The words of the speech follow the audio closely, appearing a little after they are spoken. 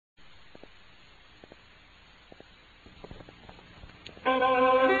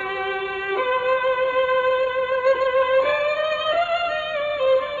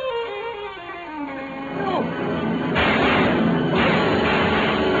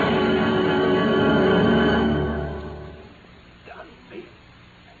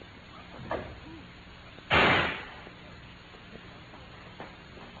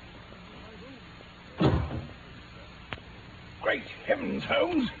Great heavens,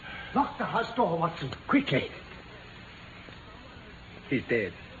 Holmes. Lock the house door, Watson, quickly. He's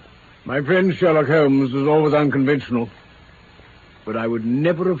dead. My friend Sherlock Holmes was always unconventional. But I would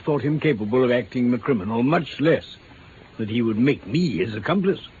never have thought him capable of acting the criminal, much less that he would make me his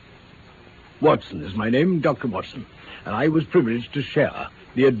accomplice. Watson is my name, Dr. Watson, and I was privileged to share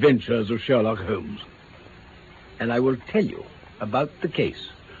the adventures of Sherlock Holmes. And I will tell you about the case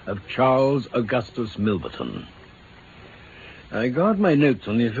of Charles Augustus Milverton. I guard my notes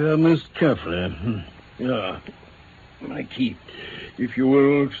on the affair most carefully. My key. If you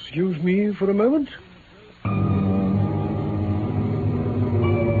will excuse me for a moment.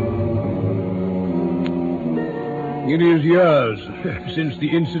 It is years since the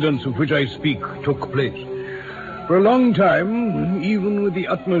incidents of which I speak took place. For a long time, even with the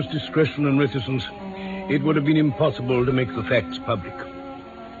utmost discretion and reticence, it would have been impossible to make the facts public.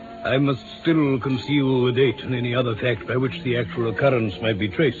 I must still conceal the date and any other fact by which the actual occurrence might be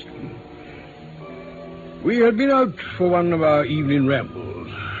traced. We had been out for one of our evening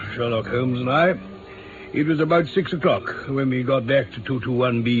rambles, Sherlock Holmes and I. It was about 6 o'clock when we got back to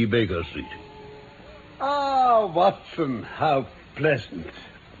 221B Baker Street. Ah, Watson, how pleasant.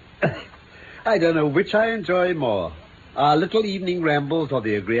 I don't know which I enjoy more, our little evening rambles or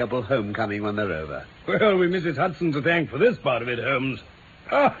the agreeable homecoming when they're over. Well, we Mrs. Hudson to thank for this part of it, Holmes.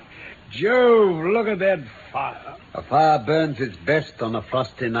 Ah, Jove, look at that fire. A fire burns its best on a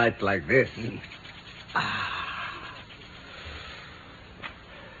frosty night like this.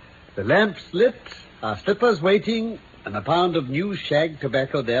 The lamp's lit, our slippers waiting, and a pound of new shag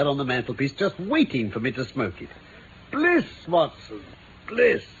tobacco there on the mantelpiece just waiting for me to smoke it. Bliss, Watson,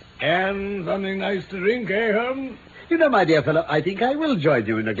 bliss. And something nice to drink, eh, Holmes? You know, my dear fellow, I think I will join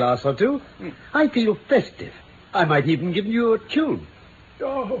you in a glass or two. I feel festive. I might even give you a tune.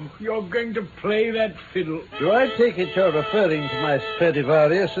 Oh, you're going to play that fiddle. Do I take it you're referring to my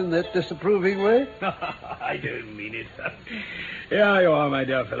Stradivarius in that disapproving way? I don't mean it. Here you are, my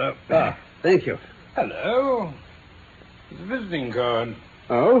dear fellow. Ah, thank you. Hello. It's a visiting card.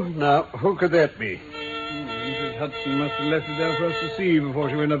 Oh, now, who could that be? Mrs. Hudson must have left it there for us to see before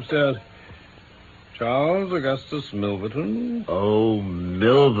she went upstairs. Charles Augustus Milverton. Oh,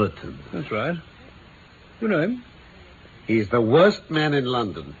 Milverton. That's right. You know him? He's the worst man in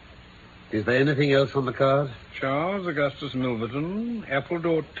London. Is there anything else on the card? Charles Augustus Milverton,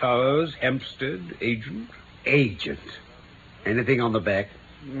 Appledore Towers, Hampstead, agent. Agent. Anything on the back?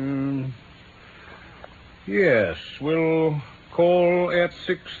 Yes, we'll call at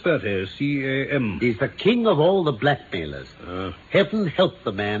 6:30 C.A.M. He's the king of all the blackmailers. Heaven help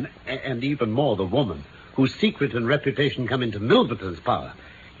the man, and even more the woman, whose secret and reputation come into Milverton's power.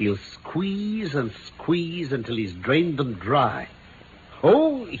 He'll squeeze and squeeze until he's drained them dry.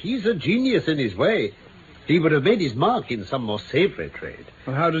 Oh, he's a genius in his way. He would have made his mark in some more savory trade.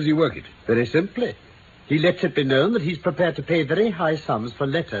 Well, how does he work it? Very simply. He lets it be known that he's prepared to pay very high sums for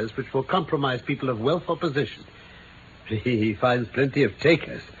letters which will compromise people of wealth or position. He finds plenty of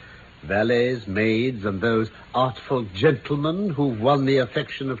takers. Valets, maids, and those artful gentlemen who've won the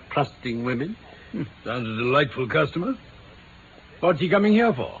affection of trusting women. Sounds a delightful customer. What's he coming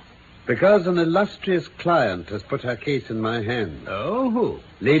here for? Because an illustrious client has put her case in my hands. Oh, who?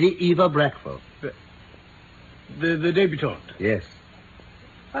 Lady Eva Brackville. The debutante? Yes.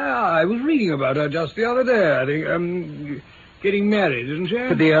 I was reading about her just the other day, I think. Getting married, isn't she?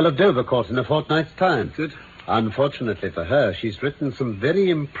 To the Earl of Dovercourt in a fortnight's time. That's it. Unfortunately for her, she's written some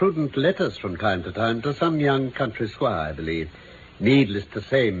very imprudent letters from time to time to some young country squire, I believe. Needless to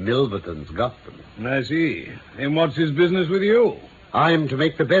say, Milverton's got them. I see. And what's his business with you? I'm to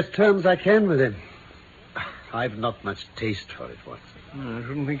make the best terms I can with him. I've not much taste for it, Watson. I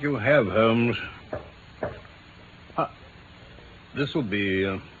shouldn't think you have, Holmes. This will be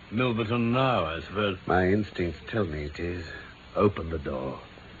Milverton now, I suppose. My instincts tell me it is. Open the door.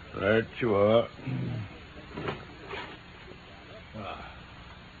 Right you are.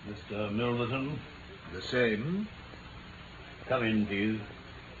 Mr. Milverton? The same. Come in, please.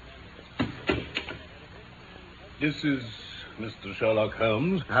 This is Mr. Sherlock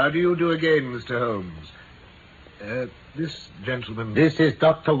Holmes. How do you do again, Mr. Holmes? This gentleman... This is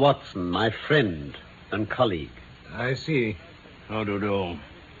Dr. Watson, my friend and colleague. I see. How do you do,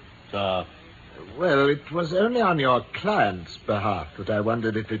 sir? Well, it was only on your client's behalf that I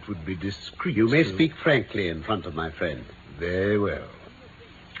wondered if it would be discreet. You may speak frankly in front of my friend. Very well.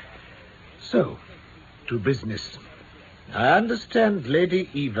 So, to business. I understand Lady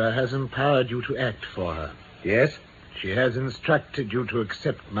Eva has empowered you to act for her. Yes? She has instructed you to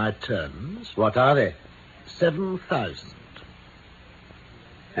accept my terms. What are they? 7,000.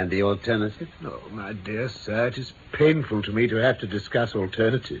 And the alternative? Oh, my dear sir, it is painful to me to have to discuss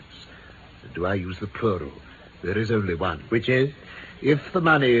alternatives. Do I use the plural? There is only one. Which is? If the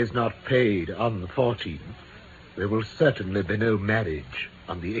money is not paid on the 14th, there will certainly be no marriage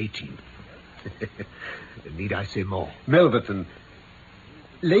on the 18th. Need I say more? Milverton,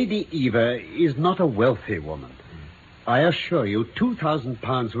 Lady Eva is not a wealthy woman. I assure you,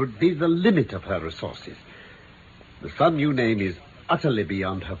 £2,000 would be the limit of her resources. The sum you name is utterly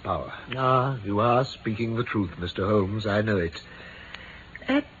beyond her power. Ah, you are speaking the truth, Mr. Holmes. I know it.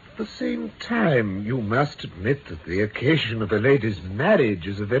 At the same time, you must admit that the occasion of a lady's marriage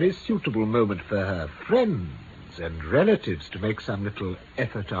is a very suitable moment for her friends and relatives to make some little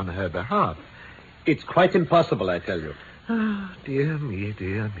effort on her behalf. It's quite impossible, I tell you. Ah, dear me,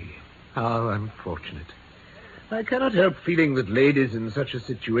 dear me. How unfortunate. I cannot help feeling that ladies in such a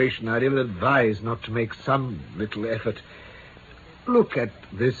situation are ill-advised not to make some little effort. Look at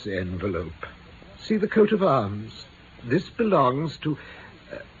this envelope. See the coat of arms. This belongs to...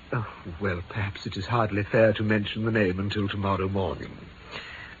 well, perhaps it is hardly fair to mention the name until tomorrow morning.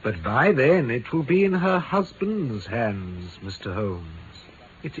 But by then it will be in her husband's hands, Mr. Holmes.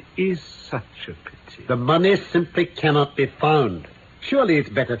 It is such a pity. The money simply cannot be found. Surely it's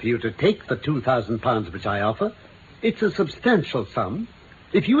better for you to take the £2,000 which I offer. It's a substantial sum.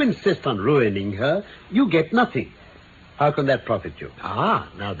 If you insist on ruining her, you get nothing. How can that profit you? Ah,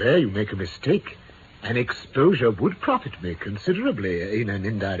 now there you make a mistake. An exposure would profit me considerably in an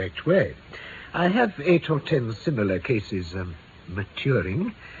indirect way. I have 8 or 10 similar cases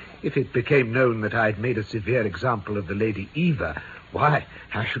maturing. If it became known that I'd made a severe example of the Lady Eva, why,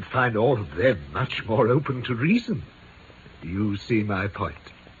 I should find all of them much more open to reason. You see my point?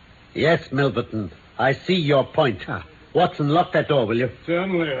 Yes, Milverton, I see your point. Watson, lock that door, will you?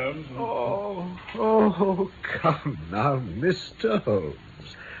 Certainly, Holmes. Oh, come now, Mr. Holmes.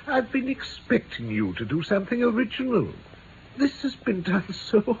 I've been expecting you to do something original. This has been done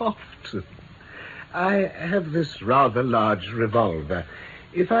so often. I have this rather large revolver.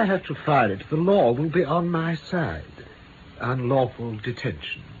 If I have to fire it, the law will be on my side. Unlawful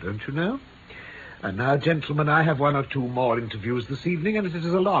detention, don't you know? And now, gentlemen, I have 1 or 2 more interviews this evening, and it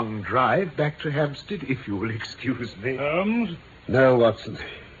is a long drive back to Hampstead, if you will excuse me. Holmes? No, Watson.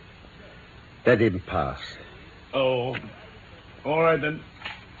 Let him pass. Oh, all right, then.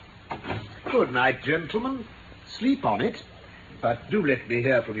 Good night, gentlemen. Sleep on it. But do let me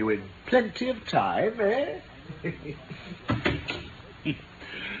hear from you in plenty of time, eh?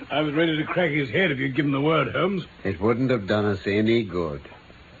 I was ready to crack his head if you'd given the word, Holmes. It wouldn't have done us any good.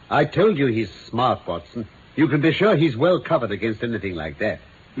 I told you he's smart, Watson. You can be sure he's well covered against anything like that.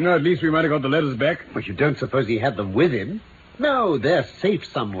 No, at least we might have got the letters back. But you don't suppose he had them with him? No, they're safe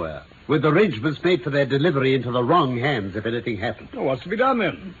somewhere, with arrangements made for their delivery into the wrong hands if anything happened. Well, what's to be done,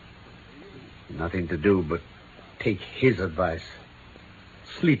 then? Nothing to do but take his advice.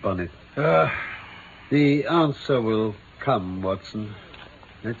 Sleep on it. The answer will come, Watson.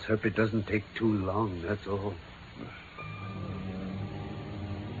 Let's hope it doesn't take too long, that's all.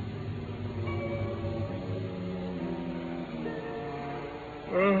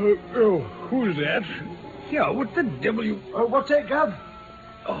 Who's that? Yeah, what the devil you... What's that, Gov?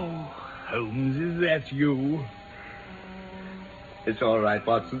 Oh, Holmes, is that you? It's all right,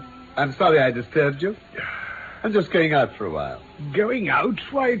 Watson. I'm sorry I disturbed you. I'm just going out for a while. Going out?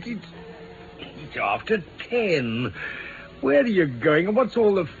 Why, it's after 10. Where are you going, and what's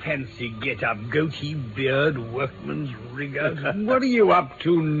all the fancy get-up? Goatee, beard, workman's rigor? What are you up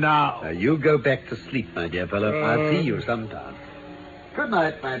to now? You go back to sleep, my dear fellow. I'll see you sometime. Good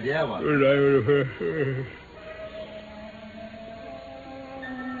night, my dear one.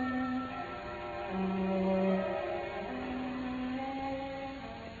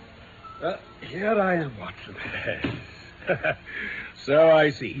 Here I am, Watson. So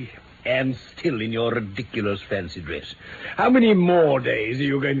I see. And still in your ridiculous fancy dress. How many more days are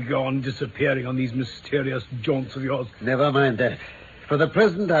you going to go on disappearing on these mysterious jaunts of yours? Never mind that. For the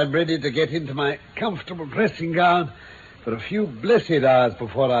present, I'm ready to get into my comfortable dressing gown for a few blessed hours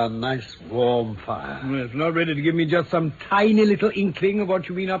before our nice warm fire. Well, if not ready to give me just some tiny little inkling of what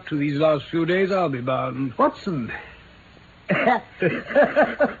you've been up to these last few days, I'll be bound. Watson.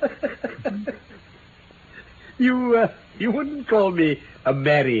 You wouldn't call me a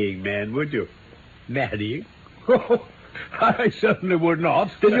marrying man, would you? Marrying? Oh, I certainly would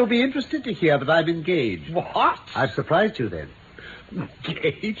not. Then you'll be interested to hear that I'm engaged. What? I've surprised you then.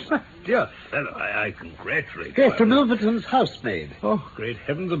 Engaged? My dear fellow, I congratulate you. Yes, to Milverton's housemaid. Oh, great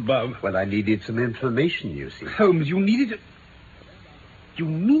heavens above. Well, I needed some information, you see. Holmes, you needed... You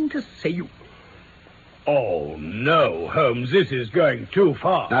mean to say Oh, no, Holmes, this is going too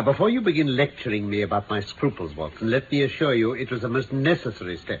far. Now, before you begin lecturing me about my scruples, Watson, let me assure you it was a most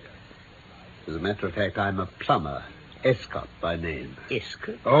necessary step. As a matter of fact, I'm a plumber, Escott by name.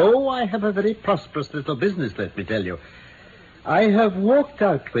 Escott? Oh, I have a very prosperous little business, let me tell you. I have walked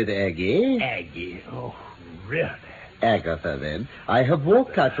out with Aggie. Aggie? Oh, really? Agatha, then. I have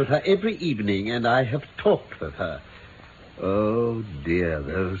walked out with her every evening, and I have talked with her. Oh, dear,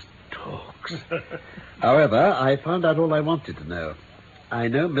 those talks. However, I found out all I wanted to know. I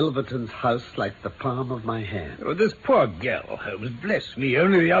know Milverton's house like the palm of my hand. Oh, this poor girl, Holmes, bless me.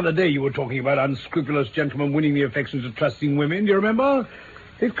 Only the other day you were talking about unscrupulous gentlemen winning the affections of trusting women. Do you remember?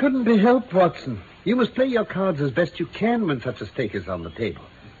 It couldn't be helped, Watson. You must play your cards as best you can when such a stake is on the table.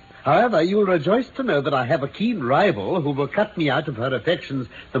 However, you'll rejoice to know that I have a keen rival who will cut me out of her affections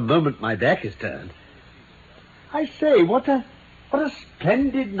the moment my back is turned. I say, what a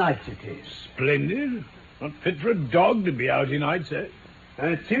splendid night it is. Splendid? Not fit for a dog to be out in, I'd say.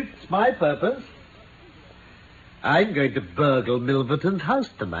 And it suits my purpose. I'm going to burgle Milverton's house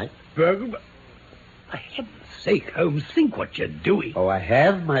tonight. Burgle? For heaven's sake, Holmes, think what you're doing. Oh, I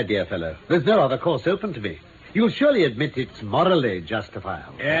have, my dear fellow. There's no other course open to me. You'll surely admit it's morally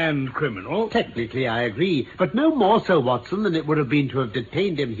justifiable. And criminal. Technically, I agree. But no more so, Watson, than it would have been to have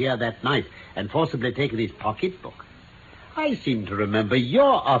detained him here that night and forcibly taken his pocketbook. I seem to remember your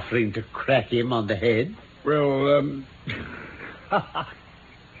offering to crack him on the head. Well,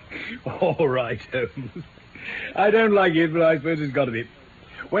 all right, Holmes. I don't like it, but I suppose it's got to be.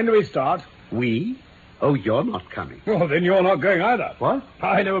 When do we start? We? Oh, you're not coming. Well, then you're not going either. What?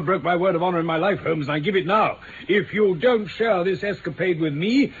 I never broke my word of honor in my life, Holmes, and I give it now. If you don't share this escapade with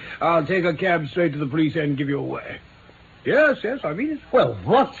me, I'll take a cab straight to the police and give you away. Yes, I mean it. Well,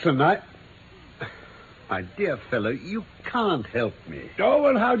 Watson, My dear fellow, you can't help me. Oh,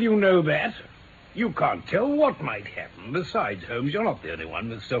 well, how do you know that? You can't tell what might happen. Besides, Holmes, you're not the only one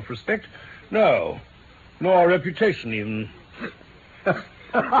with self-respect. No, nor reputation, even.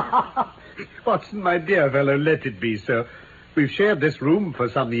 Watson, my dear fellow, let it be so. We've shared this room for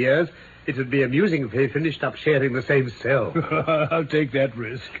some years. It would be amusing if we finished up sharing the same cell. I'll take that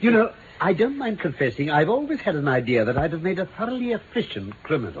risk. You know, I don't mind confessing, I've always had an idea that I'd have made a thoroughly efficient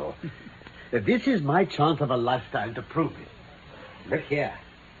criminal. This is my chance of a lifetime to prove it. Look here.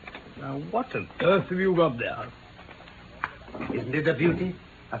 Now, what on earth have you got there? Isn't it a beauty?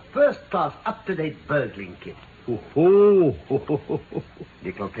 A first-class, up-to-date burgling kit. Oh.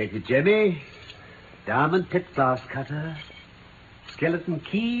 Nickel-plated jemmy, diamond-tipped glass cutter, skeleton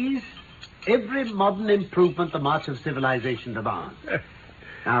keys, every modern improvement the march of civilization demands.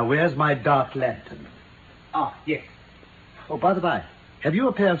 Now, where's my dark lantern? Ah, yes. Oh, by the by, have you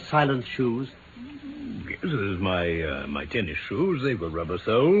a pair of silent shoes? Yes, there's my tennis shoes. They've got rubber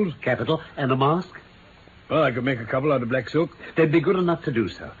soles. Capital. And a mask? Well, I could make a couple out of black silk. They'd be good enough to do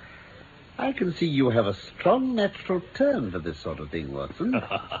so. I can see you have a strong natural turn for this sort of thing, Watson.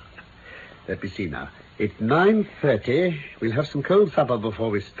 Let me see now. It's 9:30. We'll have some cold supper before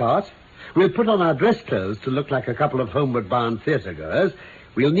we start. We'll put on our dress clothes to look like a couple of homeward-bound theatre-goers.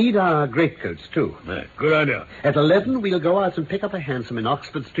 We'll need our greatcoats, too. Good idea. At 11, we'll go out and pick up a hansom in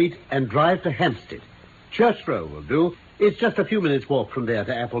Oxford Street and drive to Hampstead. Church Row will do. It's just a few minutes' walk from there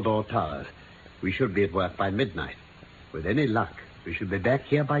to Appledore Towers. We should be at work by midnight. With any luck, we should be back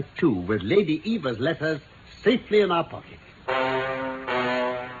here by 2 with Lady Eva's letters safely in our pocket.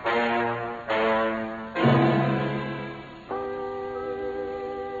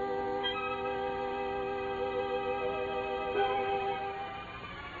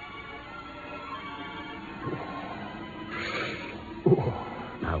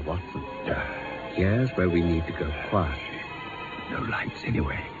 Now, Watson, here's where we need to go quietly. No lights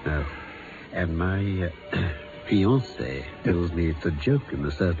anyway. No. And my fiancé tells me it's a joke in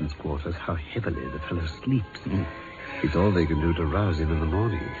the servants' quarters how heavily the fellow sleeps. It's all they can do to rouse him in the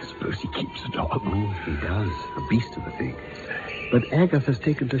morning. I suppose he keeps the dog. Oh, he does. A beast of a thing. But Agatha's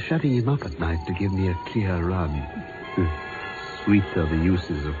taken to shutting him up at night to give me a clear run. Sweet are the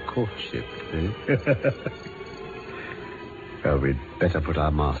uses of courtship, eh? Well, we'd better put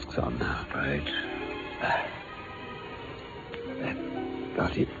our masks on now. Right.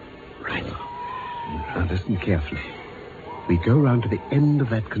 Got it. Right. Now listen carefully. We go round to the end of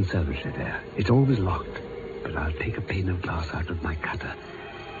that conservatory there. It's always locked, but I'll take a pane of glass out with my cutter.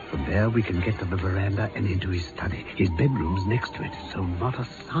 From there we can get to the veranda and into his study. His bedroom's next to it, so not a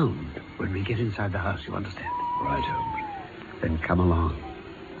sound when we get inside the house, you understand? Right, Holmes. Then come along.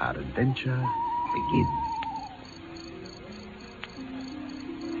 Our adventure begins.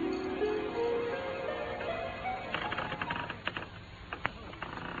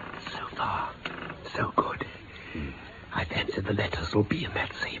 So Augustus will be in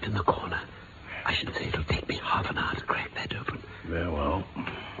that safe in the corner. I should say it'll take me half an hour to crack that open. Very well.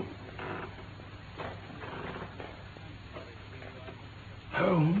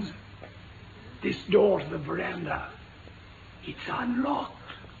 Holmes, this door to the veranda, it's unlocked.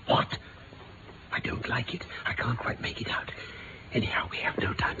 What? I don't like it. I can't quite make it out. Anyhow, we have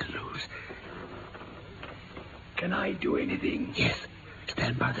no time to lose. Can I do anything? Yes.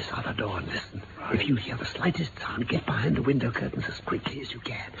 Stand by this other door and listen. Right. If you hear the slightest sound, get behind the window curtains as quickly as you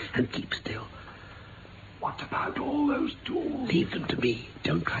can and keep still. What about all those tools? Leave them to me.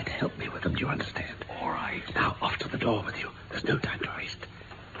 Don't try to help me with them, do you understand? All right. Now, off to the door with you. There's no time to waste.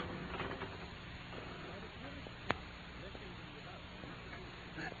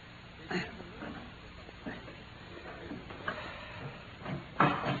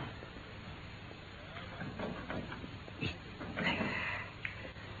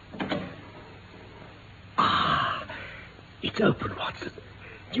 It's open, Watson.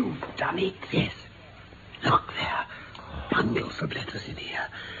 You've done it? Yes. Look there. Bundles of letters in here.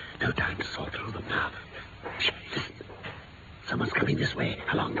 No time to sort through them now. Shh, listen. Someone's coming this way,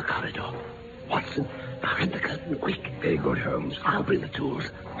 along the corridor. Watson, behind the curtain, quick. Very good, Holmes. I'll bring the tools.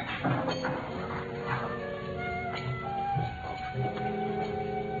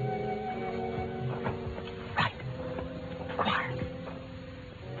 Right. Quiet.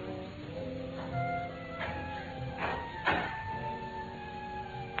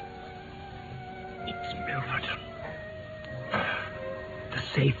 It's Milverton. The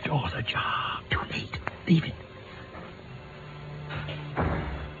safe door's ajar. Too late. Leave it.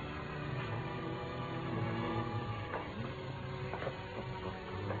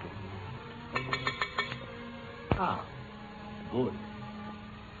 Ah, good.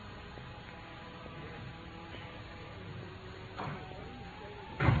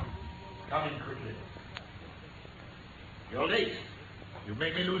 Come in quickly. You're late. You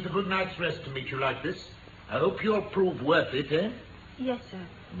made me lose a good night's rest to meet you like this. I hope you'll prove worth it, eh? Yes, sir.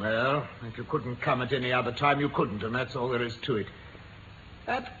 Well, if you couldn't come at any other time, you couldn't, and that's all there is to it.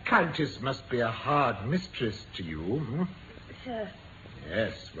 That countess must be a hard mistress to you, hmm? Sir.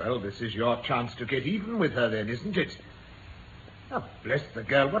 Yes, well, this is your chance to get even with her then, isn't it? Oh, bless the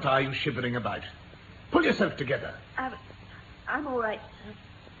girl, what are you shivering about? Pull yourself together. I'm all right,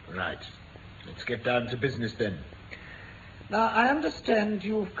 sir. Right. Let's get down to business then. Now, I understand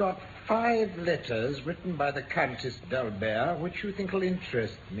you've got 5 letters written by the Countess d'Albert, which you think will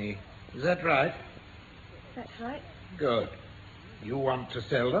interest me. Is that right? That's right. Good. You want to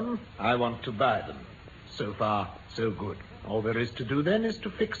sell them, I want to buy them. So far, so good. All there is to do then is to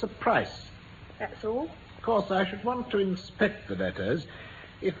fix a price. That's all? Of course, I should want to inspect the letters.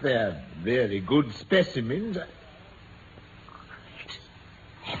 If they're very good specimens...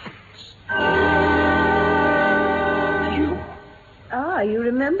 Ah, you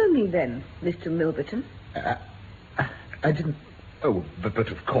remember me then, Mr. Milverton? I didn't... Oh, but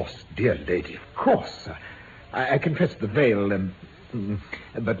of course, dear lady, of course. I confess the veil,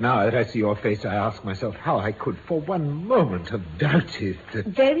 but now that I see your face, I ask myself how I could for one moment have doubted that...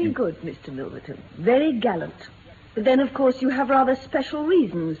 Very good, Mr. Milverton. Very gallant. But then, of course, you have rather special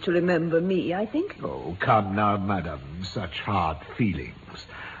reasons to remember me, I think. Oh, come now, madam, such hard feelings.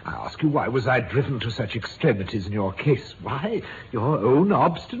 I ask you, why was I driven to such extremities in your case? Why? Your own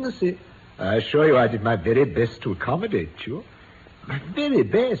obstinacy. I assure you I did my very best to accommodate you. My very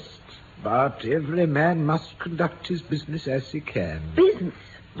best. But every man must conduct his business as he can. Business?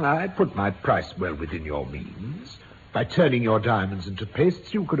 I put my price well within your means. By turning your diamonds into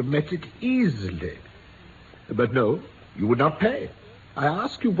pastes, you could have met it easily. But no, you would not pay. I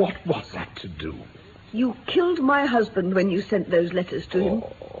ask you, what was that to do? You killed my husband when you sent those letters to him.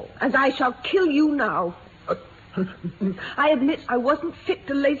 As I shall kill you now. I admit I wasn't fit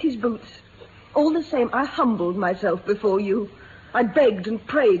to lace his boots. All the same, I humbled myself before you. I begged and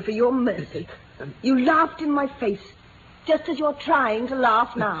prayed for your mercy. You laughed in my face, just as you're trying to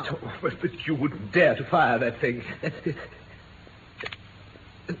laugh now. But you wouldn't dare to fire that thing.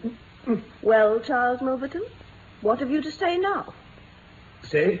 Well, Charles Milverton, what have you to say now?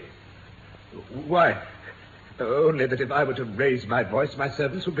 Say? Why? Only that if I were to raise my voice, my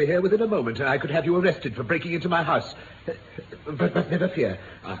servants would be here within a moment, and I could have you arrested for breaking into my house. But never fear.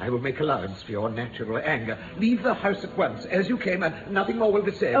 I will make allowance for your natural anger. Leave the house at once, as you came, and nothing more will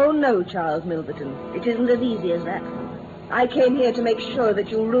be said. Oh, no, Charles Milverton. It isn't as easy as that. I came here to make sure that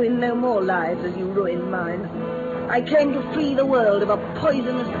you'll ruin no more lives as you ruined mine. I came to free the world of a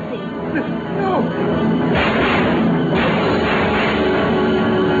poisonous thing. No!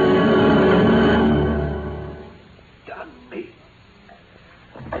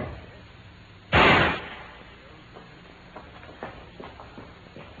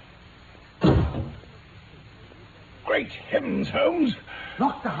 heavens, Holmes.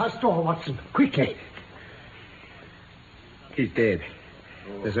 Lock the house door, Watson. Quickly. He's dead.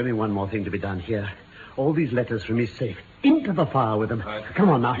 There's only one more thing to be done here. All these letters from his safe. Into the fire with them. Right. Come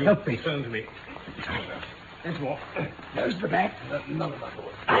on now, help me. Turn to me. That's more. There's the back. None of that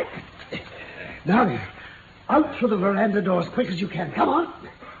door. Now then, out through the veranda door as quick as you can. Come on.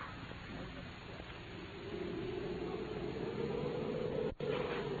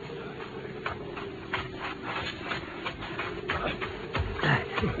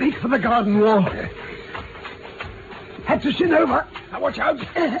 Make for the garden wall. Had to shin over. Now watch out.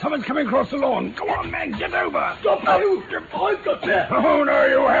 Someone's coming across the lawn. Go on, man. Get over. Stop now. I've got there. Oh, no,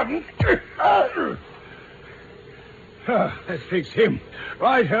 you haven't. Let's fix him.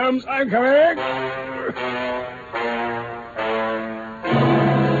 Right, Holmes, I'm coming.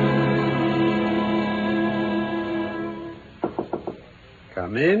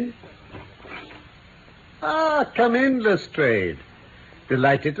 Come in. Come in, Lestrade.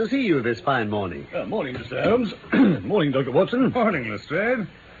 Delighted to see you this fine morning. Morning, Mr. Holmes. Morning, Dr. Watson. Morning, Lestrade.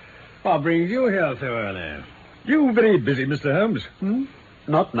 What brings you here so early? You very busy, Mr. Holmes?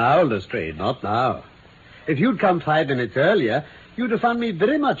 Not now, Lestrade, not now. If you'd come 5 minutes earlier, you'd have found me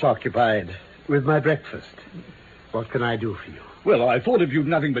very much occupied with my breakfast. What can I do for you? Well, I thought if you'd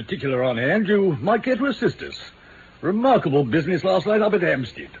nothing particular on hand, you might care to assist us. Remarkable business last night up at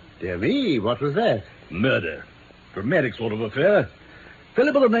Hampstead. Dear me, what was that? Murder. Dramatic sort of affair.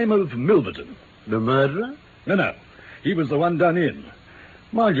 Fellow by the name of Milverton. The murderer? No. He was the one done in.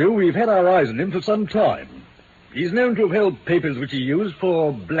 Mind you, we've had our eyes on him for some time. He's known to have held papers which he used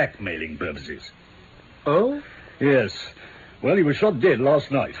for blackmailing purposes. Oh? Yes. Well, he was shot dead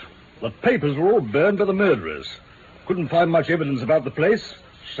last night. The papers were all burned by the murderers. Couldn't find much evidence about the place.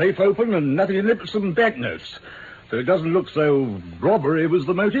 Safe open and nothing in it but some banknotes. So it doesn't look so robbery was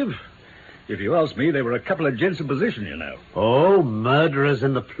the motive. If you ask me, they were a couple of gents in position, you know. Oh, murderers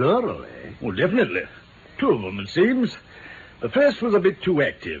in the plural, eh? Well, definitely. 2 of them, it seems. The first was a bit too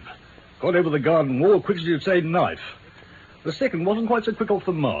active. Got over the garden wall quick as you'd say knife. The second wasn't quite so quick off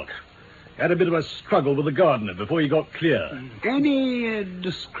the mark. Had a bit of a struggle with the gardener before he got clear. Any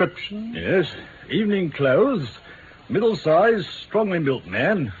description? Yes. Evening clothes. Middle-sized, strongly built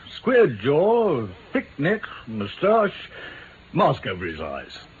man. Square jaw, thick neck, moustache. Mask over his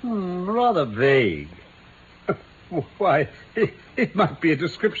eyes. Rather vague. Why, it might be a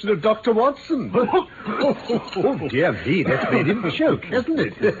description of Dr. Watson. Oh, dear me, that's made him choke, hasn't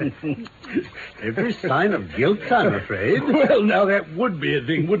it? Every sign of guilt, I'm afraid. Well, now, that would be a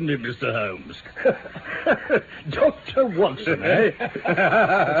thing, wouldn't it, Mr. Holmes? Dr. Watson, eh?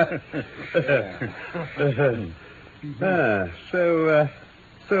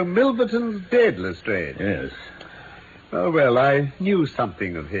 So Milverton's dead, Lestrade. Yes. Oh, well, I knew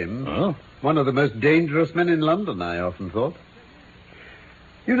something of him. Oh? One of the most dangerous men in London, I often thought.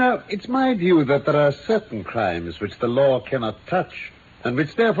 You know, it's my view that there are certain crimes which the law cannot touch, and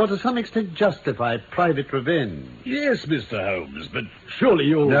which therefore to some extent justify private revenge. Yes, Mr. Holmes, but surely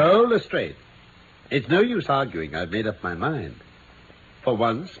you'll... No, Lestrade. It's no use arguing. I've made up my mind. For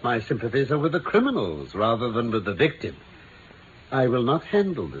once, my sympathies are with the criminals rather than with the victim. I will not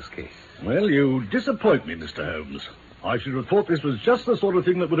handle this case. Well, you disappoint me, Mr. Holmes. I should have thought this was just the sort of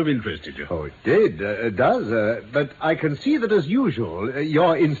thing that would have interested you. Oh, it did. It does. But I can see that, as usual,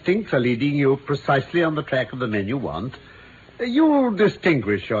 your instincts are leading you precisely on the track of the men you want. You'll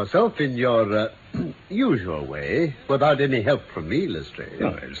distinguish yourself in your usual way without any help from me, Lestrade.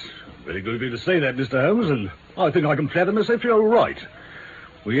 Oh, it's very good of you to say that, Mr. Holmes, and I think I can flatter myself you're right.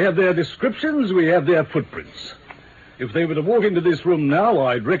 We have their descriptions, we have their footprints. If they were to walk into this room now,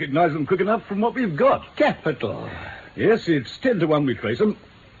 I'd recognize them quick enough from what we've got. Capital. Yes, it's 10 to 1 we trace them.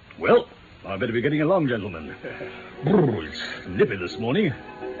 Well, I better be getting along, gentlemen. It's nippy this morning.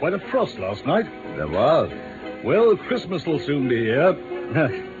 Quite a frost last night. There was. Well, Christmas will soon be here.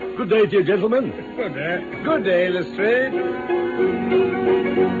 Good day to you, gentlemen. Good day. Good day, Lestrade.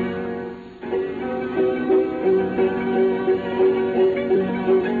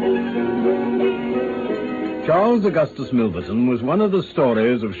 Charles Augustus Milverton was one of the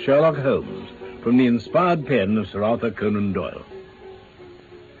stories of Sherlock Holmes from the inspired pen of Sir Arthur Conan Doyle.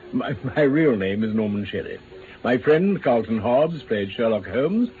 My real name is Norman Shelley. My friend Carlton Hobbs played Sherlock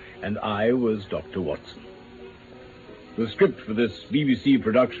Holmes, and I was Dr. Watson. The script for this BBC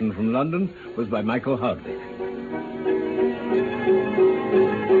production from London was by Michael Hardwick.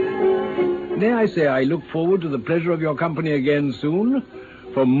 May I say I look forward to the pleasure of your company again soon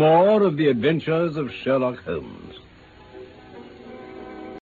for more of the adventures of Sherlock Holmes.